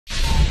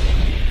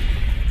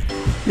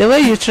The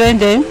way you train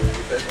them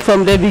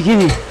from the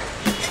beginning.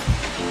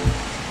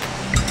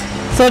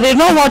 So they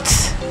know what,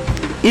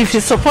 if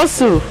you're supposed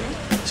to,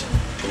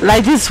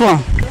 like this one,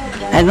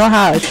 I know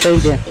how I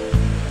train them.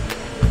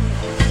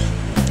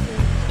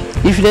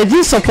 If they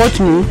didn't support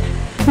me,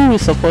 who will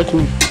support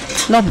me?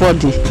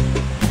 Nobody.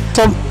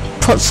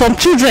 Some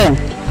children,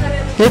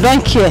 they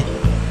don't care.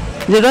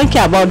 They don't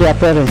care about their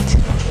parents.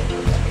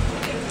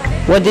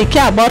 What they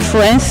care about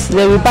friends,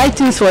 they will buy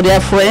things for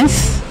their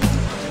friends.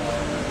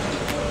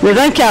 They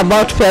don't care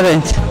about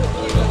parents.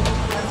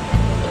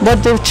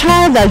 But the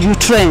child that you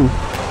train,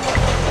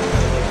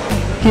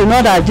 you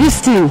know that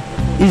this thing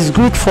is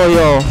good for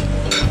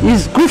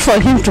it's good for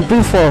him to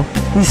bring for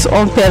his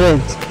own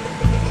parents.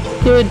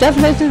 He will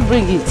definitely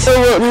bring it. So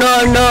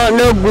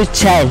no good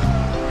child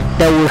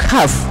that will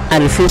have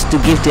and refuse to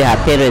give to her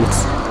parents.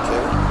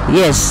 Okay.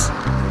 Yes.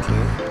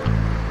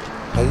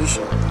 Okay. Are you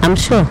sure? I'm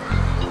sure.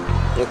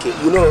 Okay.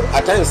 You know,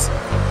 at times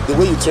the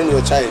way you train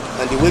your child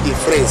and the way the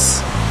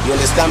friends, you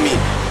understand me,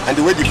 and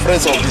the way the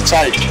friends of the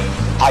child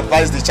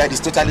advise the child is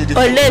totally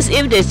different. Unless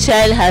if the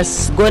child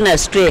has gone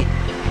astray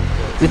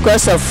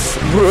because of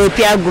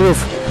peer group,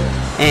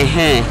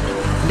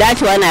 that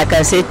one I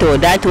can say to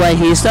that one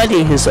he is not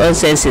in his own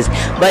senses.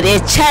 But a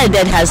child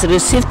that has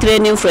received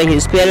training from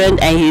his parent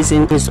and he is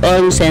in his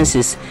own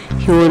senses,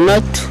 he will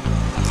not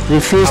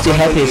refuse to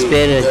help his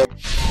parent.